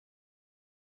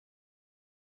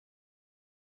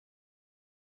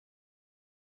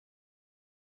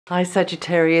Hi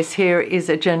Sagittarius, here is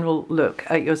a general look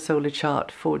at your solar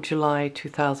chart for July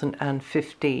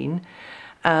 2015.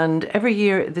 And every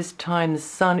year at this time the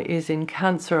Sun is in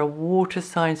Cancer, a water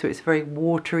sign, so it's a very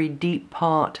watery, deep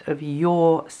part of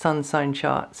your sun sign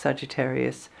chart,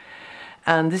 Sagittarius.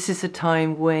 And this is a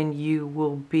time when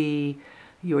your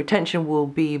attention will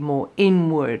be more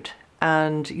inward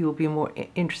and you'll be more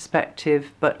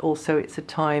introspective, but also it's a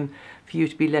time for you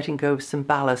to be letting go of some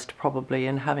ballast probably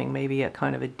and having maybe a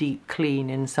kind of a deep clean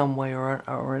in some way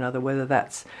or another, whether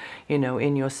that's, you know,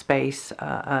 in your space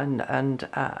and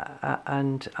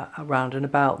around and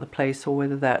about the place, or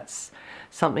whether that's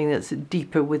something that's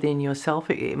deeper within yourself.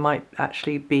 It might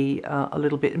actually be a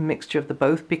little bit a mixture of the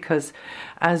both, because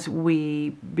as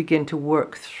we begin to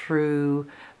work through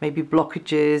maybe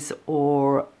blockages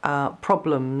or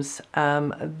problems,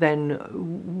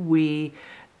 then we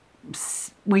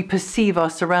perceive our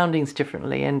surroundings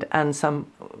differently, and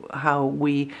somehow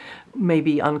we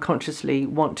maybe unconsciously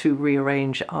want to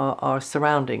rearrange our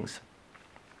surroundings.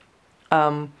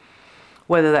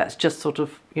 Whether that's just sort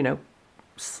of, you know,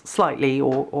 slightly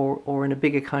or in a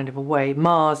bigger kind of a way.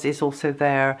 Mars is also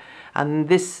there, and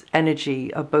this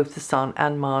energy of both the Sun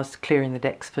and Mars clearing the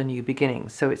decks for new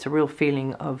beginnings. So it's a real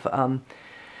feeling of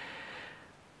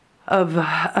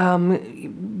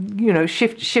you know,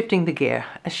 shifting the gear,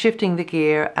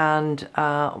 and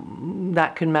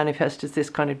that can manifest as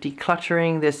this kind of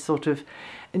decluttering, this sort of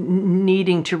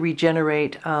needing to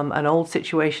regenerate an old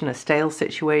situation, a stale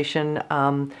situation,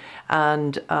 and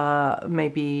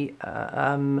maybe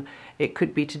it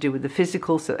could be to do with the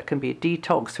physical, so that can be a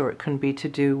detox, or it can be to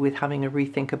do with having a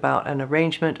rethink about an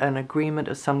arrangement, an agreement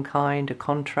of some kind, a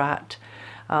contract,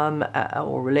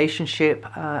 or relationship,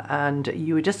 and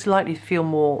you are just likely to feel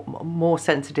more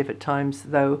sensitive at times,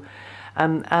 though,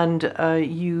 and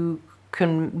you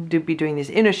can be doing this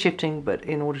inner shifting, but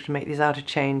in order to make this outer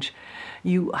change,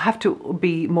 you have to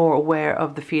be more aware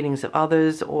of the feelings of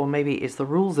others, or maybe it's the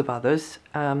rules of others,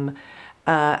 and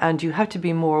you have to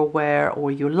be more aware,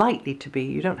 or you're likely to be,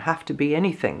 you don't have to be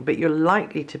anything, but you're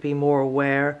likely to be more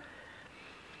aware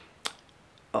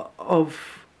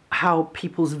of how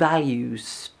people's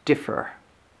values differ,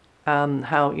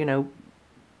 how, you know,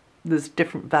 there's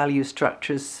different value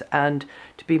structures, and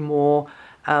to be more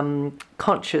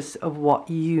conscious of what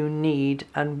you need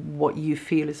and what you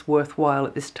feel is worthwhile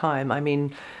at this time. I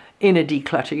mean, in a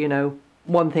declutter, you know,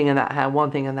 one thing in that hand,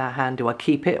 one thing in that hand, do I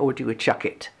keep it or do I chuck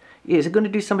it? Is it going to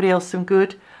do somebody else some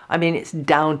good? I mean, it's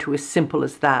down to as simple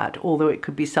as that, although it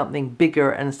could be something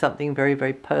bigger and something very,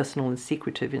 very personal and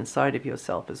secretive inside of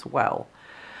yourself as well.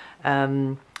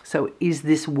 So is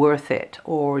this worth it,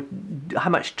 or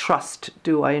how much trust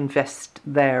do I invest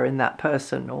there in that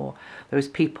person or those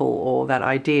people or that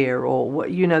idea, or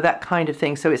what, you know, that kind of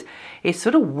thing. So it's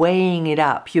sort of weighing it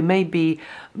up. You may be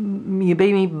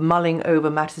mulling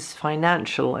over matters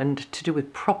financial and to do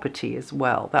with property as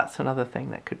well. That's another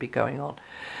thing that could be going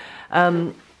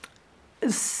on.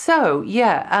 So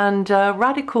yeah, and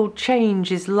radical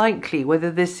change is likely, whether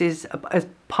this is as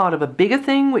part of a bigger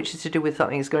thing, which is to do with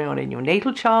something that's going on in your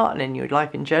natal chart and in your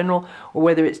life in general, or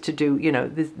whether it's to do, you know,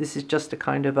 this is just a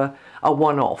kind of a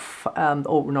one-off,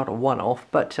 or not a one-off,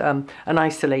 but an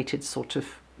isolated sort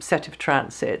of set of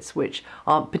transits which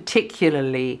aren't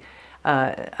particularly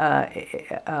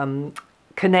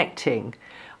connecting.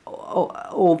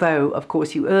 Although, of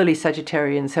course, you early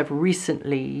Sagittarians have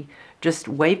recently just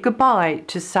waved goodbye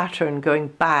to Saturn going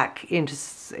back into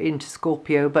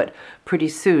Scorpio, but pretty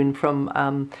soon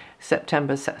from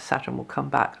September, Saturn will come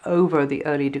back over the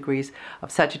early degrees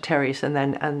of Sagittarius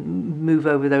and move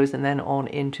over those and then on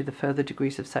into the further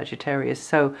degrees of Sagittarius.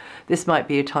 So this might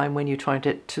be a time when you're trying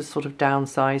to sort of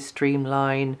downsize,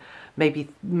 streamline, maybe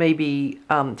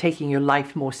taking your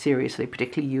life more seriously,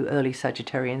 particularly you early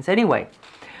Sagittarians anyway.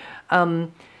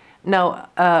 Now,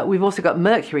 we've also got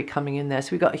Mercury coming in there,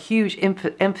 so we've got a huge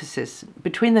emphasis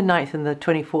between the 9th and the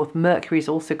 24th. Mercury is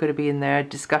also going to be in there.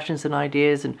 Discussions and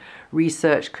ideas and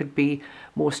research could be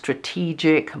more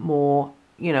strategic, more,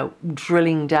 you know,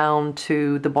 drilling down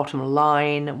to the bottom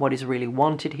line, what is really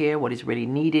wanted here, what is really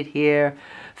needed here,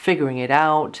 figuring it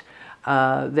out.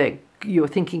 That your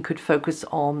thinking could focus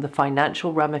on the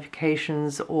financial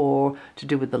ramifications or to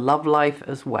do with the love life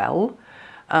as well.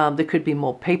 There could be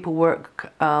more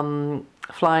paperwork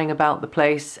flying about the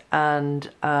place, and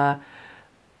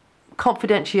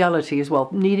confidentiality as well,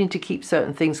 needing to keep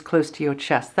certain things close to your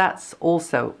chest. That's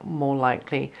also more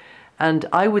likely. And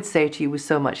I would say to you, with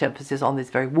so much emphasis on this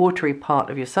very watery part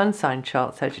of your sun sign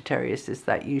chart, Sagittarius, is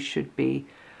that you should be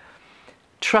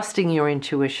trusting your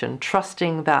intuition,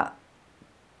 trusting that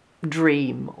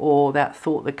dream or that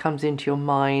thought that comes into your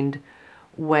mind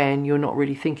when you're not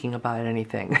really thinking about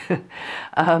anything.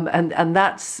 And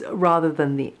that's rather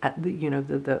than the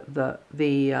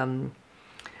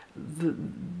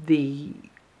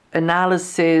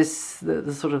analysis,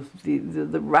 the sort of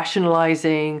the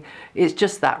rationalizing. It's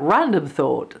just that random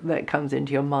thought that comes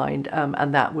into your mind,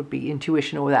 and that would be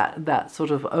intuition, or that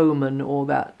sort of omen, or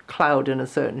that cloud in a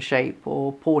certain shape,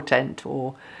 or portent,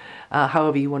 or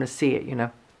however you want to see it, you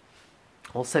know.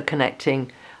 Also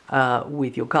connecting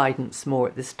with your guidance more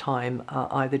at this time,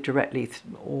 either directly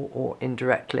or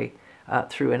indirectly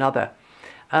through another.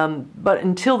 But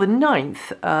until the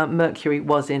 9th, Mercury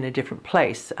was in a different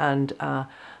place, and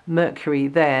Mercury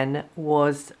then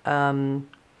was in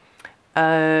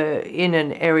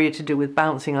an area to do with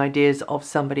bouncing ideas of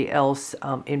somebody else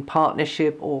in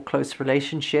partnership or close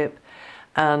relationship,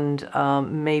 and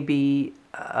maybe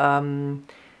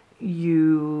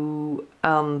you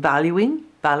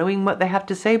valuing what they have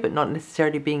to say, but not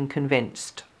necessarily being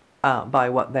convinced by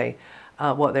what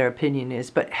their opinion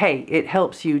is. But hey, it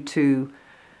helps you to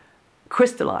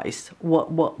crystallize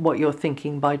what you're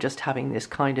thinking by just having this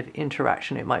kind of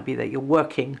interaction. It might be that you're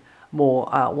working more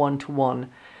one-to-one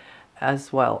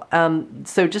as well.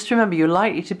 So just remember, you're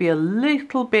likely to be a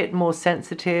little bit more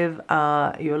sensitive.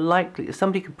 You're likely,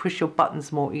 somebody can push your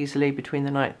buttons more easily between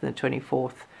the 9th and the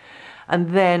 24th.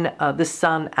 And then the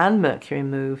Sun and Mercury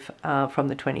move from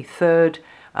the 23rd.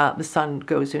 The Sun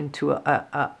goes into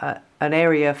an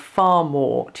area far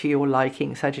more to your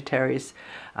liking, Sagittarius.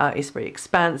 It's very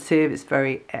expansive, it's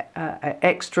very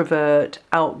extrovert,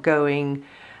 outgoing,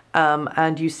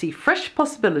 and you see fresh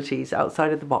possibilities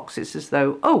outside of the box. It's as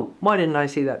though, oh, why didn't I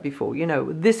see that before? You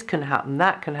know, this can happen,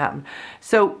 that can happen.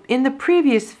 So in the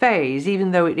previous phase,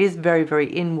 even though it is very, very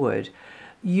inward,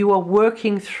 you are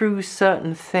working through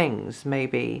certain things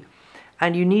maybe,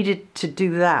 and you needed to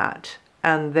do that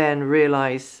and then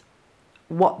realize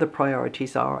what the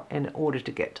priorities are in order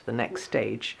to get to the next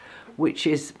stage, which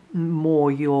is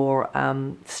more your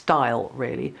style,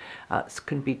 really. It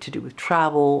can be to do with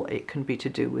travel, it can be to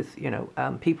do with, you know,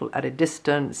 people at a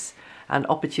distance and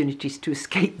opportunities to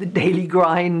escape the daily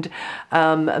grind.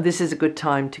 This is a good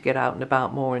time to get out and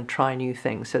about more and try new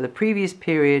things. So the previous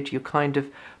period, you're kind of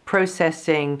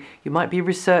processing, you might be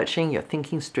researching, you're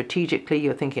thinking strategically,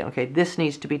 you're thinking, okay, this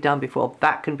needs to be done before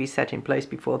that can be set in place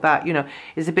before that, you know.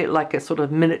 It's a bit like a sort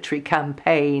of military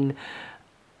campaign,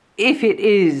 if it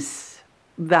is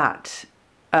that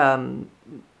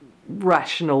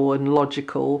rational and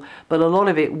logical, but a lot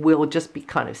of it will just be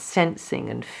kind of sensing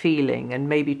and feeling and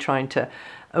maybe trying to,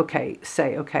 okay,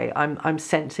 I'm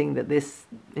sensing that this,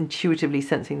 intuitively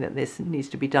sensing that this needs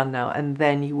to be done now, and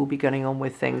then you will be going on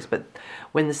with things. But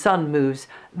when the Sun moves,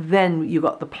 then you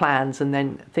got the plans, and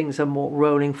then things are more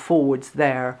rolling forwards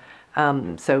there.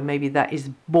 So maybe that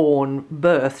is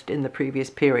birthed in the previous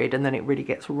period, and then it really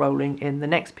gets rolling in the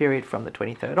next period from the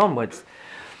 23rd onwards.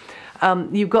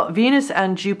 You've got Venus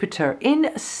and Jupiter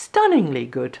in stunningly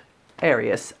good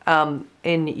areas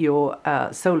in your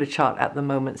solar chart at the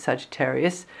moment,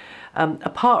 Sagittarius,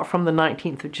 apart from the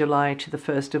 19th of July to the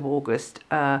 1st of August,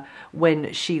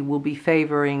 when she will be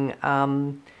favoring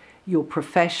your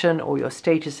profession or your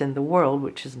status in the world,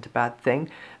 which isn't a bad thing.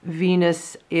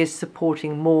 Venus is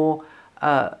supporting more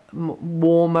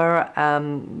warmer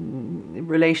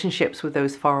relationships with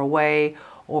those far away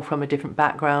or from a different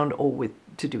background, or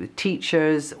to do with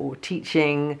teachers or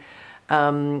teaching.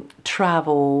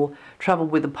 Travel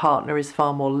with a partner is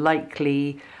far more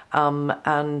likely,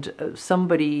 and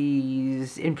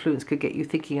somebody's influence could get you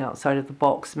thinking outside of the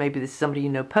box. Maybe this is somebody you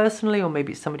know personally, or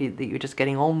maybe it's somebody that you're just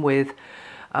getting on with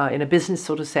in a business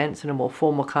sort of sense, in a more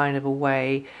formal kind of a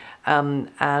way,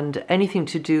 and anything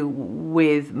to do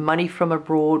with money from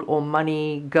abroad or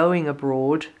money going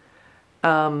abroad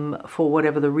for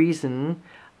whatever the reason.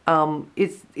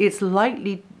 It's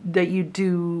likely that you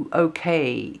do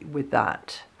okay with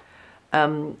that.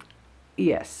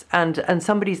 Yes, and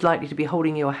somebody's likely to be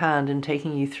holding your hand and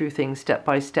taking you through things step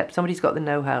by step. Somebody's got the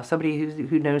know-how, somebody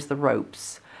who knows the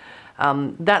ropes.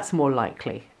 That's more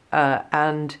likely.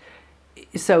 And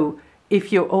so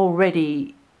if you're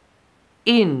already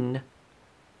in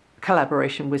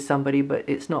collaboration with somebody, but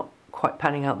it's not quite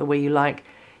panning out the way you like,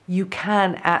 you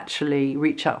can actually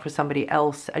reach out for somebody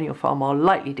else, and you're far more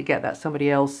likely to get that somebody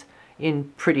else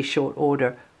in pretty short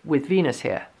order with Venus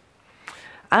here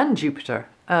and Jupiter.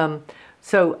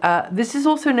 So this is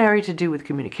also an area to do with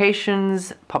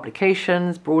communications,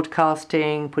 publications,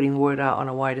 broadcasting, putting the word out on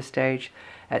a wider stage,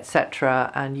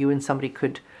 etc. And you and somebody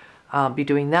could be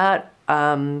doing that.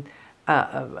 And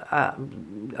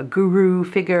a guru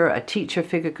figure, a teacher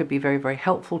figure could be very, very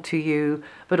helpful to you,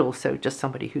 but also just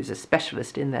somebody who's a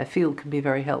specialist in their field can be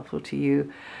very helpful to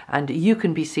you. And you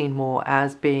can be seen more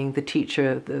as being the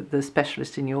teacher, the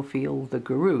specialist in your field, the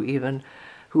guru even,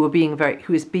 who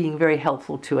is being very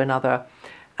helpful to another.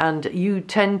 And you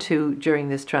tend to, during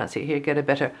this transit here, get a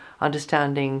better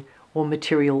understanding or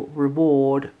material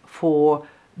reward for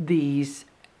these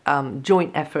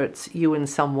joint efforts, you and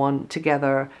someone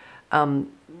together,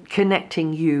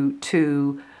 connecting you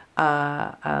to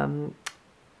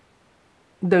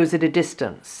those at a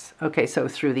distance. Okay, so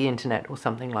through the internet or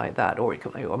something like that, or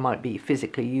it might be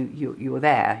physically you're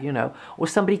there, you know, or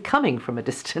somebody coming from a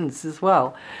distance as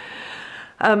well.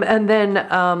 And then,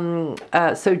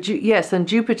 yes, and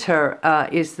Jupiter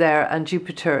is there, and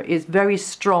Jupiter is very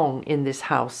strong in this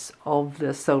house of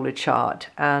the solar chart,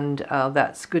 and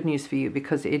that's good news for you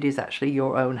because it is actually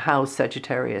your own house,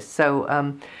 Sagittarius.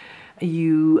 So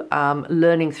you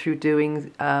learning through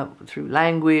doing, through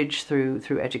language, through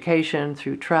education,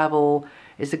 through travel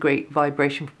is a great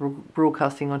vibration for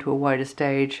broadcasting onto a wider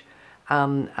stage,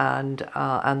 and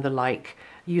the like.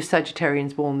 You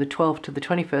Sagittarians born the 12th to the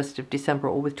 21st of December,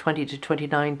 or with 20 to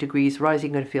 29 degrees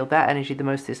rising, going to feel that energy the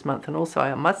most this month. And also,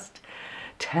 I must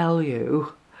tell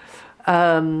you,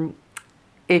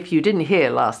 if you didn't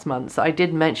hear last month, I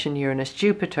did mention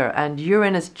Uranus-Jupiter, and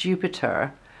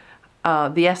Uranus-Jupiter,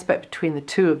 the aspect between the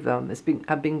two of them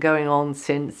have been going on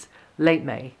since late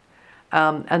May.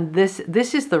 And this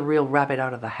is the real rabbit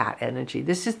out of the hat energy.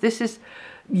 This is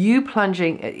you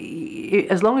plunging,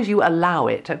 as long as you allow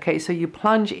it. Okay, so you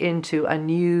plunge into a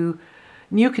new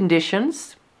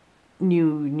conditions,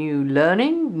 new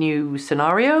learning, new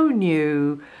scenario,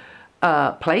 new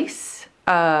place.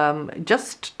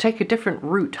 Just take a different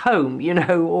route home, you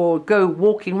know, or go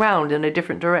walking around in a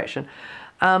different direction.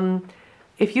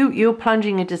 If you're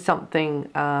plunging into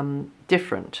something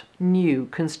different, new,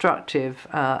 constructive,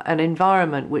 an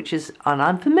environment which is an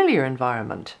unfamiliar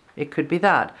environment, it could be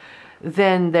that,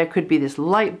 then there could be this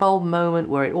light bulb moment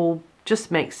where it all just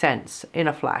makes sense in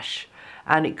a flash.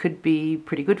 And it could be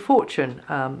pretty good fortune,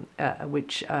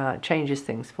 which changes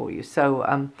things for you.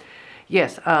 So,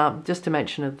 yes, just a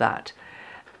mention of that.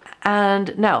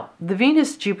 And now, the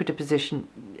Venus-Jupiter position,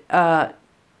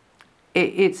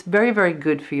 it's very, very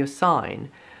good for your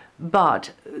sign,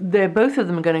 but both of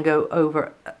them are going to go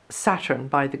over Saturn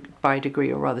by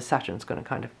degree, or rather Saturn's going to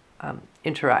kind of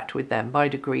interact with them by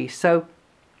degree. So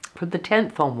from the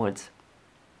 10th onwards,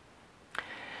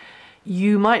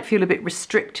 you might feel a bit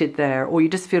restricted there, or you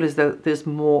just feel as though there's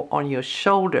more on your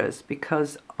shoulders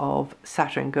because of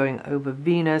Saturn going over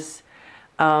Venus,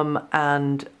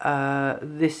 and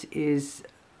this is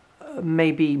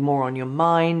maybe more on your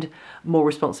mind, more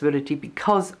responsibility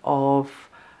because of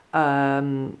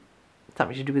something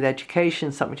to do with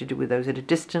education, something to do with those at a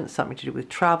distance, something to do with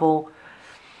travel.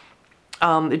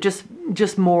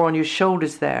 Just more on your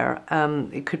shoulders there.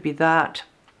 It could be that.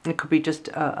 It could be just,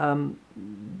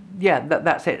 yeah,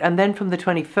 that's it. And then from the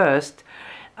 21st,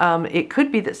 it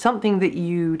could be that something that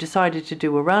you decided to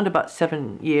do around about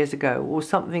 7 years ago, or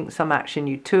some action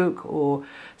you took, or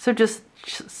so just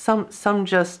some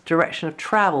just direction of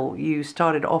travel you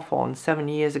started off on 7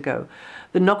 years ago.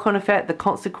 The knock-on effect, the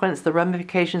consequence, the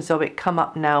ramifications of it come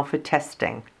up now for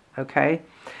testing, okay?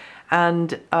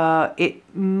 And it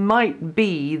might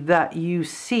be that you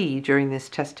see during this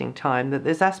testing time that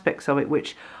there's aspects of it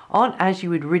which aren't as you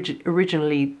would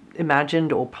originally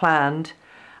imagined or planned,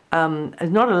 is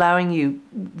not allowing you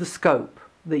the scope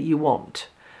that you want.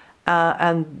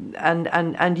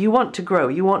 And you want to grow,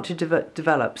 you want to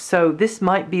develop. So this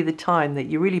might be the time that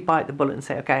you really bite the bullet and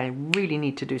say, okay, I really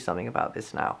need to do something about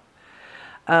this now.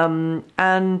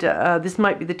 This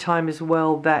might be the time as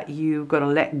well that you've got to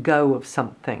let go of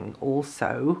something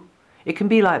also. It can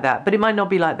be like that, but it might not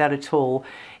be like that at all.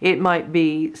 It might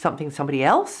be something somebody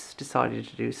else decided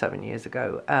to do 7 years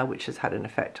ago, which has had an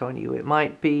effect on you. It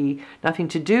might be nothing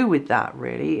to do with that,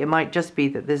 really. It might just be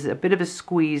that there's a bit of a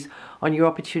squeeze on your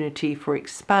opportunity for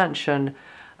expansion,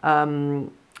 or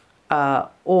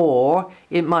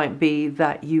it might be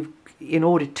that in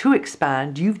order to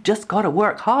expand, you've just got to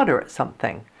work harder at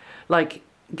something, like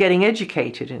getting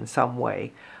educated in some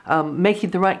way, making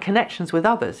the right connections with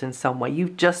others in some way.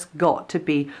 You've just got to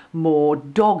be more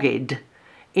dogged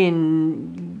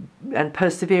and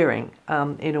persevering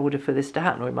in order for this to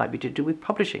happen. Or it might be to do with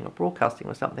publishing or broadcasting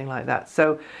or something like that.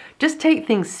 So just take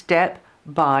things step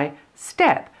by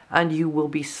step, and you will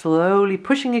be slowly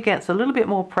pushing against a little bit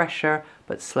more pressure,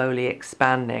 but slowly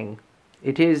expanding.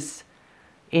 It is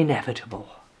inevitable.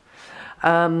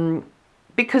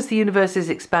 because the universe is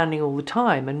expanding all the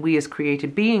time, and we as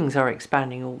created beings are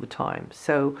expanding all the time.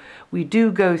 So we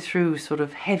do go through sort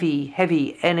of heavy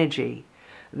energy.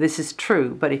 This is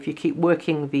true, but if you keep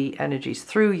working the energies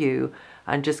through you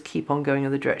and just keep on going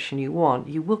in the direction you want,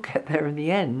 you will get there in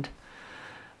the end,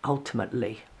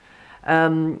 ultimately.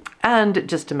 And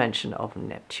just a mention of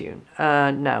Neptune.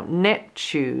 Now,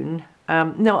 Neptune...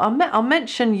 no, I'll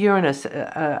mention Uranus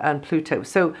and Pluto.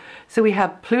 So we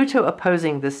have Pluto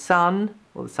opposing the Sun,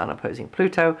 or the Sun opposing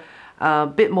Pluto. A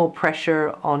bit more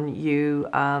pressure on you,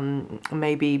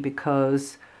 maybe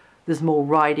because there's more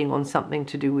riding on something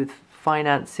to do with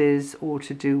finances, or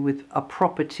to do with a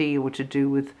property, or to do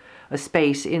with a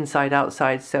space inside,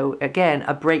 outside. So again,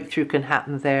 a breakthrough can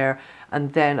happen there,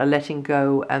 and then a letting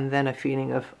go, and then a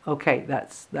feeling of, okay,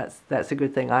 that's a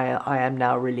good thing. I am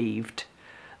now relieved.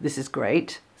 This is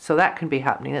great. So that can be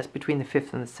happening. That's between the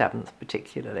 5th and the 7th,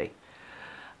 particularly.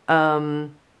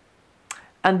 And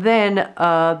then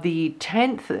the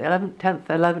 10th,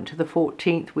 11th to the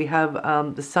 14th, we have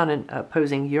the Sun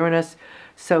opposing Uranus.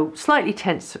 So slightly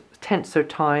tenser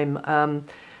time.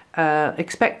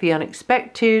 Expect the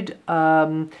unexpected.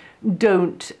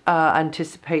 Don't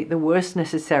anticipate the worst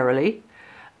necessarily.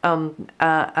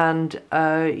 And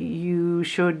you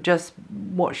should just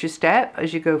watch your step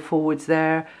as you go forwards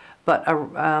there. But,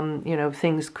 you know,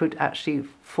 things could actually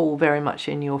fall very much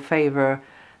in your favor.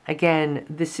 Again,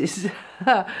 this is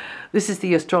this is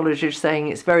the astrologer saying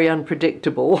it's very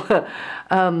unpredictable,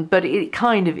 but it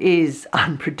kind of is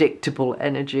unpredictable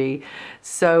energy.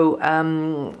 So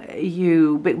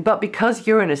but because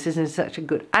Uranus is in such a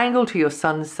good angle to your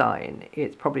sun sign,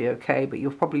 it's probably okay. But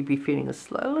you'll probably be feeling a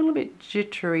little bit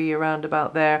jittery around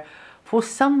about there for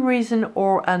some reason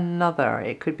or another.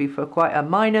 It could be for quite a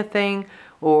minor thing,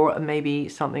 or maybe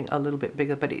something a little bit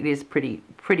bigger. But it is pretty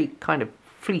kind of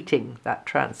fleeting, that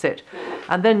transit.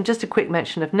 And then just a quick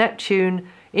mention of Neptune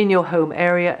in your home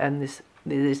area, and this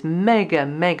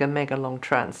mega long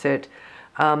transit,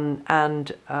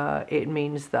 and it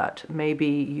means that maybe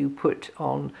you put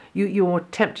on, you're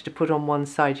tempted to put on one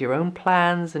side your own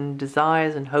plans and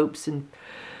desires and hopes, and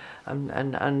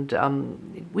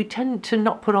we tend to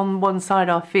not put on one side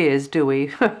our fears, do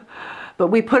we? But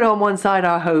we put on one side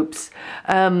our hopes,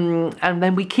 and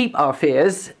then we keep our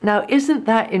fears. Now, isn't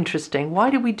that interesting? Why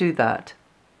do we do that?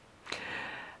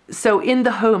 So in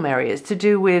the home area, it's to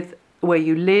do with where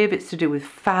you live, it's to do with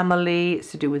family,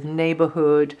 it's to do with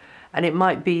neighborhood, and it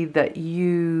might be that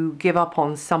you give up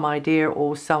on some idea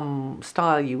or some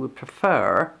style you would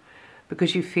prefer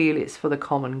because you feel it's for the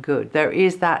common good. There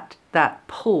is that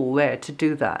pull there to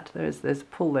do that. There's a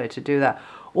pull there to do that.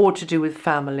 Or to do with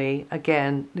family.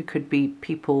 Again, it could be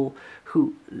people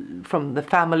who, from the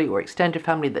family or extended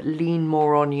family, that lean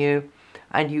more on you,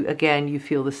 and you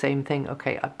feel the same thing.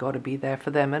 Okay, I've got to be there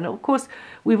for them. And of course,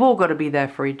 we've all got to be there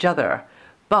for each other,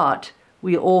 but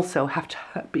we also have to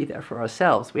be there for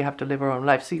ourselves. We have to live our own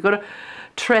life. So you've got to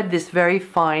tread this very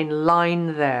fine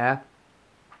line there,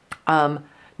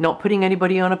 not putting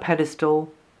anybody on a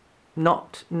pedestal,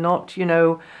 not you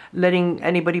know, letting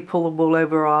anybody pull the wool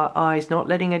over our eyes, not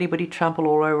letting anybody trample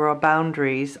all over our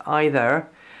boundaries either.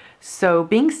 So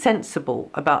being sensible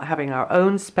about having our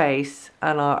own space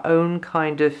and our own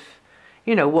kind of,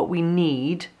 you know, what we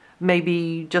need,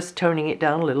 maybe just toning it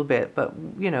down a little bit, but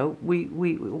you know,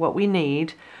 what we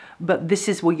need, but this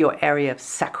is where your area of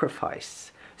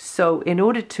sacrifice. So in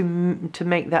order to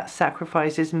make that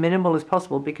sacrifice as minimal as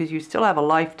possible, because you still have a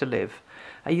life to live,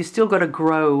 you still got to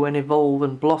grow and evolve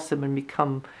and blossom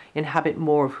and inhabit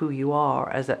more of who you are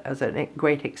as a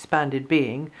great expanded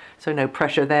being. So no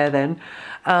pressure there then.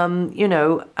 You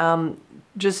know,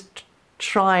 just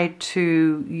try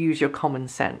to use your common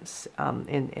sense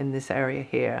in this area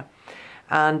here,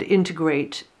 and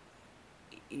integrate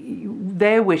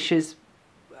their wishes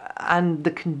and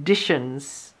the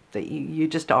conditions that you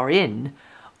just are in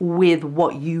with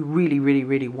what you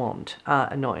really want,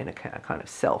 and not in a kind of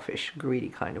selfish, greedy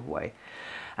kind of way.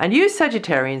 And you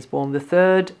Sagittarians born the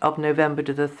 3rd of November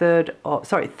to the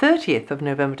 30th of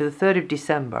November to the 3rd of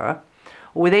December,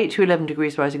 or with 8 to 11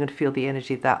 degrees rise, you're going to feel the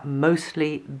energy of that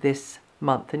mostly this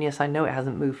month. And yes, I know it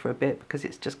hasn't moved for a bit because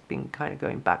it's just been kind of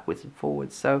going backwards and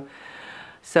forwards.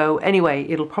 So anyway,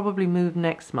 it'll probably move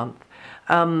next month.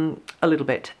 A little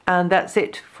bit. And that's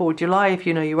it for July. If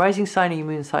you know your rising sign and your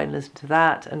moon sign, listen to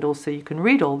that. And also you can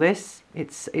read all this.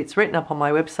 It's written up on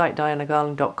my website,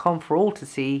 DianaGarland.com, for all to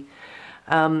see.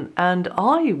 And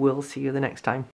I will see you the next time.